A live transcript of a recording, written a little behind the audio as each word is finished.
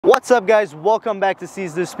What's up guys, welcome back to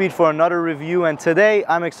Seize the Speed for another review, and today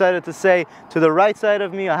I'm excited to say to the right side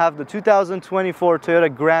of me I have the 2024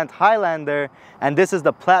 Toyota Grand Highlander, and this is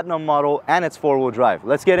the Platinum model and it's four-wheel drive.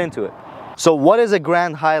 Let's get into it. So what is a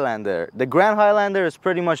Grand Highlander? The Grand Highlander is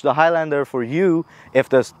pretty much the Highlander for you if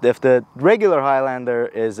the regular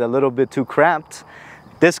Highlander is a little bit too cramped.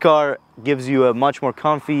 This car gives you a much more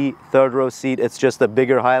comfy third row seat. It's just a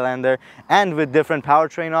bigger Highlander and with different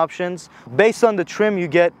powertrain options. Based on the trim you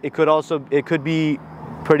get, it could be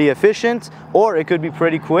pretty efficient, or it could be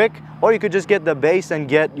pretty quick, or you could just get the base and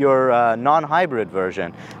get your non-hybrid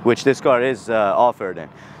version, which this car is offered in.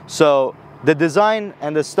 So the design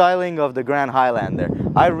and the styling of the Grand Highlander,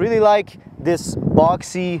 I really like this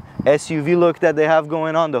boxy SUV look that they have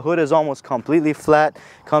going on. The hood is almost completely flat,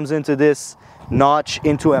 comes into this notch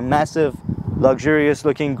into a massive luxurious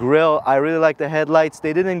looking grille. I really like the headlights.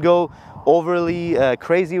 They didn't go overly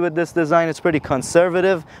crazy with this design. It's pretty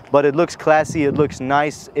conservative, but it looks classy, it looks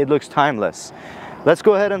nice, it looks timeless. Let's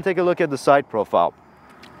go ahead and take a look at the side profile.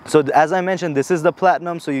 So as I mentioned, this is the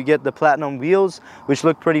Platinum, so you get the Platinum wheels, which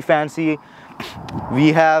look pretty fancy.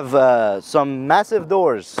 We have some massive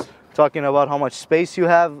doors, talking about how much space you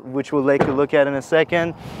have, which we'll take a look at in a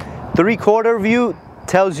second. Three-quarter view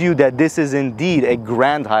tells you that this is indeed a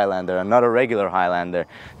Grand Highlander and not a regular Highlander.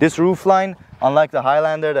 This roofline, unlike the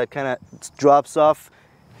Highlander that kind of drops off,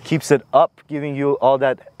 keeps it up, giving you all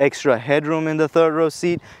that extra headroom in the third row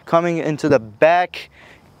seat. Coming into the back,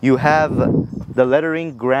 you have the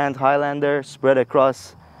lettering Grand Highlander spread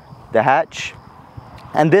across the hatch.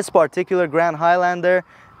 And this particular Grand Highlander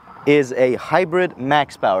is a hybrid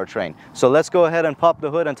max powertrain. So let's go ahead and pop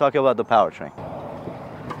the hood and talk about the powertrain.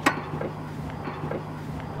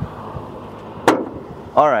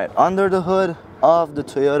 Alright, under the hood of the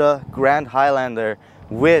Toyota Grand Highlander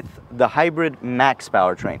with the hybrid max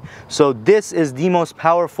powertrain. So this is the most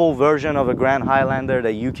powerful version of a Grand Highlander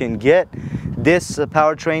that you can get. This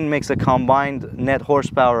powertrain makes a combined net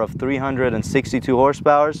horsepower of 362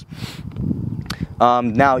 horsepower.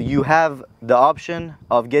 Now you have the option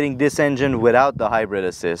of getting this engine without the hybrid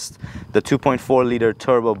assist, the 2.4 liter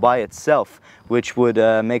turbo by itself, which would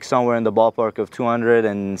make somewhere in the ballpark of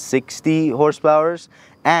 260 horsepower.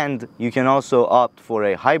 And you can also opt for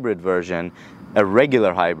a hybrid version, a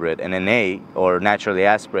regular hybrid, and an A or naturally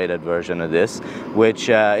aspirated version of this, which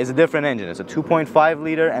is a different engine. It's a 2.5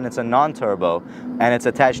 liter and it's a non-turbo, and it's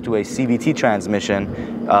attached to a CVT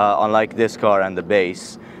transmission, unlike this car and the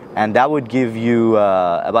base. And that would give you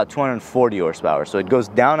about 240 horsepower. So it goes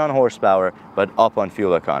down on horsepower, but up on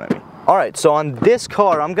fuel economy. All right, so on this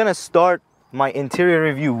car, I'm gonna start my interior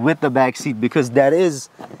review with the back seat, because that is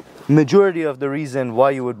majority of the reason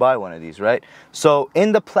why you would buy one of these, right? So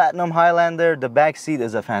in the Platinum Highlander, the back seat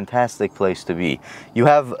is a fantastic place to be. You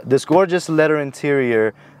have this gorgeous leather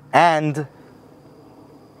interior, and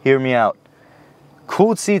hear me out,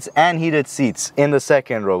 cooled seats and heated seats in the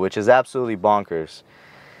second row, which is absolutely bonkers.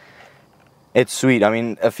 It's sweet. I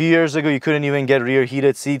mean, a few years ago you couldn't even get rear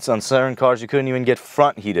heated seats on certain cars. You couldn't even get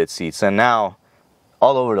front heated seats, and now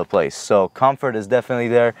all over the place. So comfort is definitely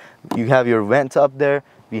there. You have your vent up there.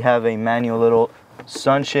 We have a manual little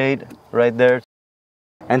sunshade right there.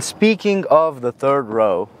 And speaking of the third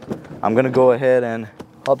row, I'm gonna go ahead and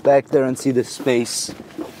hop back there and see the space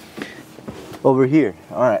over here.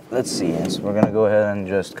 All right, let's see. So we're gonna go ahead and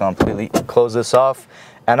just completely close this off.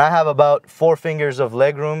 And I have about 4 fingers of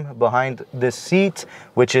legroom behind this seat,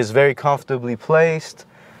 which is very comfortably placed,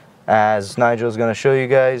 as Nigel's gonna show you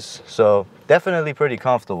guys. So definitely pretty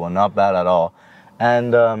comfortable, not bad at all.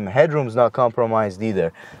 And headroom's not compromised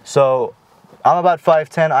either. So I'm about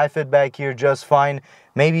 5'10", I fit back here just fine.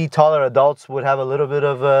 Maybe taller adults would have a little bit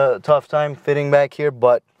of a tough time fitting back here,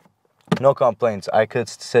 but no complaints. I could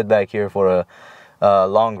sit back here for a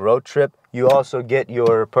long road trip. You also get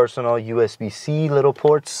your personal USB-C little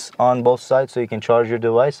ports on both sides, so you can charge your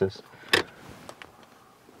devices.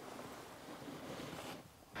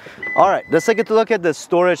 All right, let's take a look at the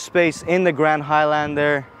storage space in the Grand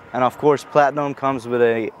Highlander. And of course, Platinum comes with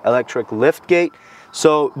an electric lift gate.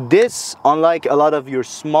 So this, unlike a lot of your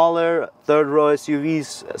smaller third row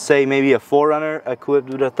SUVs, say maybe a 4Runner equipped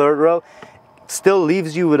with a third row, still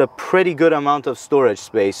leaves you with a pretty good amount of storage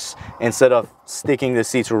space instead of sticking the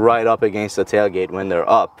seats right up against the tailgate when they're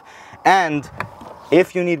up. And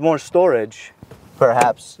if you need more storage,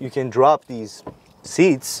 perhaps you can drop these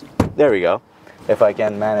seats. There we go, if I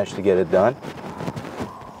can manage to get it done.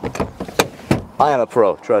 I am a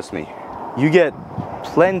pro, trust me. You get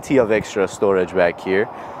plenty of extra storage back here.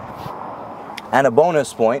 And a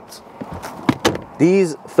bonus point,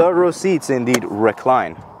 these third row seats indeed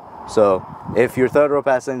recline. So if your third row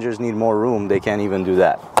passengers need more room, they can't even do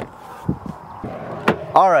that.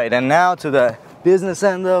 All right, and now to the business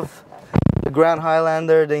end of the Grand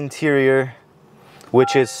Highlander, the interior,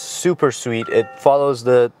 which is super sweet. It follows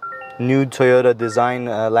the new Toyota design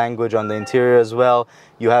language on the interior as well.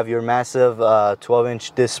 You have your massive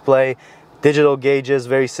 12-inch display, digital gauges,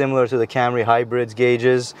 very similar to the Camry Hybrids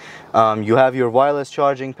gauges. You have your wireless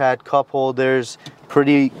charging pad, cup holders,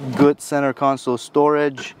 pretty good center console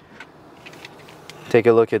storage. Take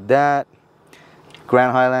a look at that.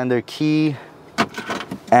 Grand Highlander key.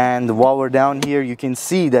 And while we're down here, you can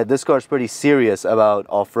see that this car is pretty serious about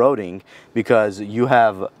off-roading, because you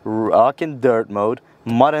have rock and dirt mode,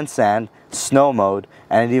 mud and sand, snow mode,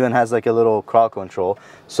 and it even has like a little crawl control.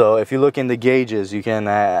 So if you look in the gauges, you can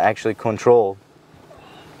actually control.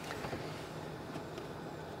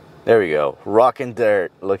 There we go, rock and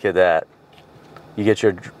dirt, look at that. You get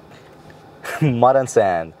your mud and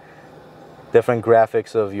sand, different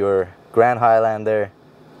graphics of your Grand Highlander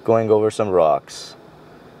going over some rocks.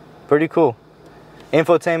 Pretty cool.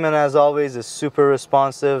 Infotainment, as always, is super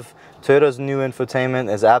responsive. Toyota's new infotainment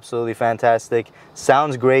is absolutely fantastic.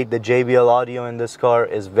 Sounds great. The JBL audio in this car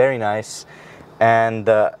is very nice. And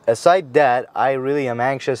aside that, I really am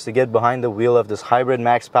anxious to get behind the wheel of this hybrid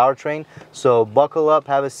max powertrain. So buckle up,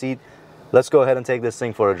 have a seat. Let's go ahead and take this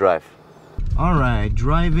thing for a drive. All right,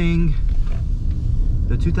 driving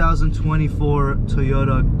the 2024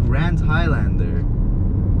 Toyota Grand Highlander.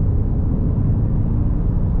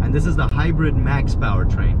 And this is the hybrid max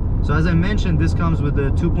powertrain. So as I mentioned, this comes with the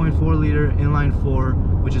 2.4 liter inline 4,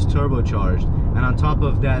 which is turbocharged, and on top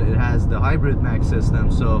of that it has the hybrid max system.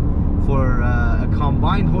 So for a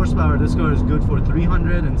combined horsepower, this car is good for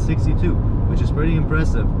 362, which is pretty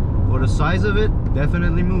impressive. For the size of it,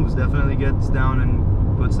 definitely moves, definitely gets down and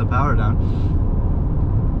puts the power down.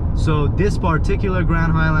 So this particular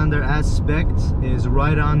Grand Highlander as spec'd is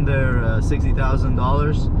right under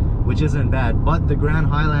 $60,000, which isn't bad, but the Grand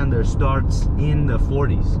Highlander starts in the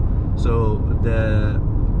 40s. So the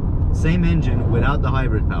same engine without the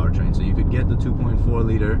hybrid powertrain. So you could get the 2.4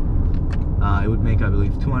 liter. It would make, I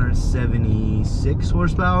believe, 276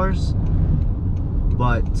 horsepower,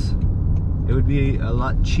 but it would be a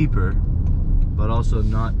lot cheaper, but also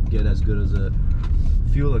not get as good as a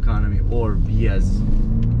fuel economy or be as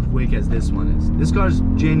quick as this one is. This car is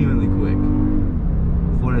genuinely quick.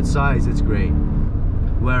 For its size, it's great.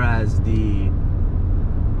 Whereas the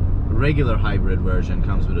regular hybrid version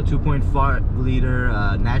comes with a 2.5 liter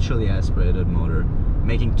naturally aspirated motor,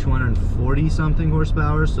 making 240 something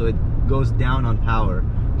horsepower, so it goes down on power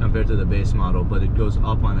compared to the base model, but it goes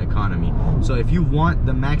up on economy. So if you want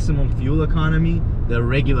the maximum fuel economy, the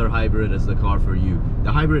regular hybrid is the car for you.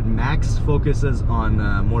 The hybrid max focuses on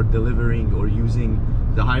more delivering or using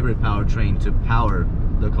the hybrid powertrain to power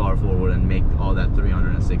the car forward and make all that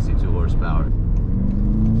 362 horsepower.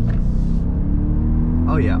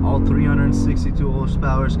 Oh yeah, all 362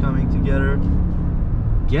 horsepower is coming together.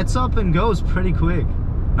 Gets up and goes pretty quick.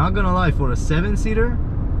 Not gonna lie, for a 7-seater,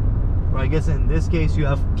 or I guess in this case you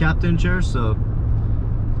have captain chairs, so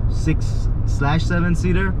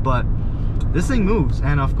 6/7-seater, but this thing moves.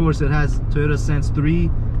 And of course it has Toyota Sense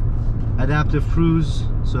 3 adaptive cruise,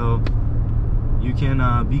 so you can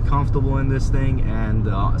be comfortable in this thing, and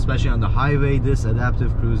especially on the highway, this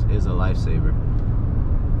adaptive cruise is a lifesaver.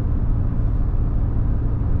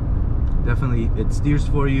 Definitely, it steers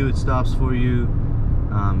for you, it stops for you,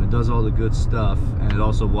 it does all the good stuff, and it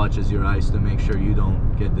also watches your eyes to make sure you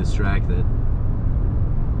don't get distracted.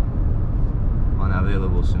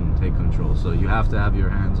 Unavailable soon, take control. So you have to have your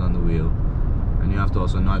hands on the wheel, and you have to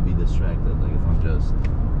also not be distracted. Like if I'm just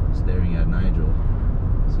staring at Nigel,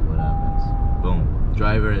 see what happens. Boom,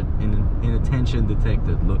 driver inattention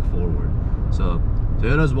detected, look forward. So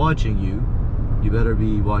Toyota's watching you, you better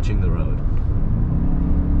be watching the road.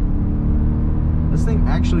 This thing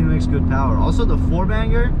actually makes good power. Also the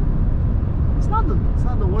 4-banger, it's not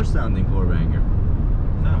the worst sounding 4-banger.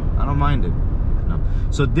 No, I don't mind it. No.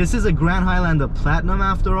 So this is a Grand Highlander Platinum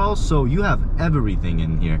after all, so you have everything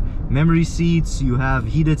in here. Memory seats, you have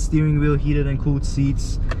heated steering wheel, heated and cooled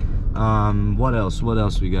seats. What else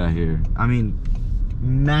we got here? I mean,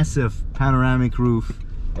 massive panoramic roof.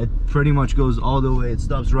 It pretty much goes all the way. It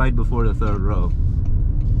stops right before the 3rd row.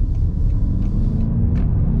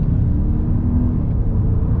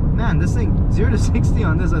 Man, this thing 0 to 60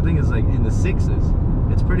 on this, I think is like in the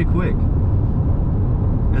 6s. It's pretty quick.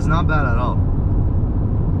 It's not bad at all.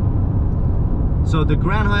 So the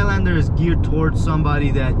Grand Highlander is geared towards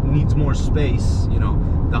somebody that needs more space. You know,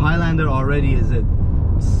 the Highlander already is a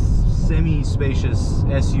semi-spacious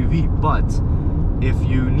SUV, but if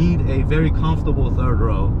you need a very comfortable 3rd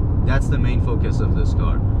row, that's the main focus of this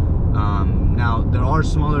car. Now there are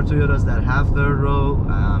smaller Toyotas that have third row.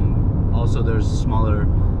 Also there's smaller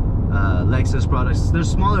Lexus products. There's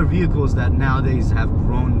smaller vehicles that nowadays have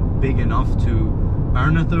grown big enough to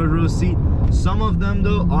earn a third row seat. Some of them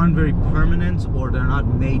though aren't very permanent, or they're not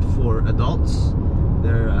made for adults.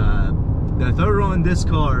 The third row in this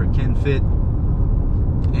car can fit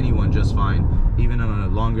anyone just fine, even on a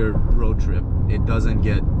longer road trip. It doesn't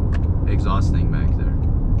get exhausting back there.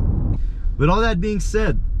 With all that being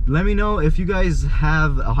said, let me know if you guys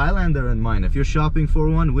have a Highlander in mind. If you're shopping for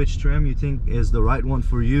one, which trim you think is the right one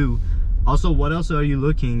for you. Also, what else are you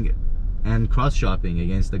looking and cross-shopping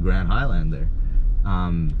against the Grand Highlander?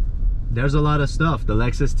 There's a lot of stuff. The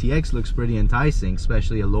Lexus TX looks pretty enticing,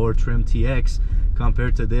 especially a lower trim TX.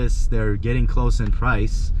 Compared to this, they're getting close in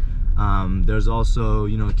price. There's also,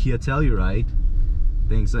 you know, Kia Telluride,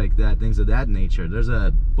 things like that, things of that nature. There's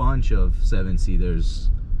a bunch of 7-seaters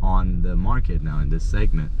on the market now in this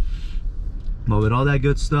segment. But with all that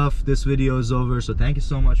good stuff, this video is over. So thank you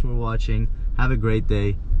so much for watching. Have a great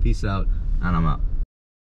day. Peace out, and I'm out.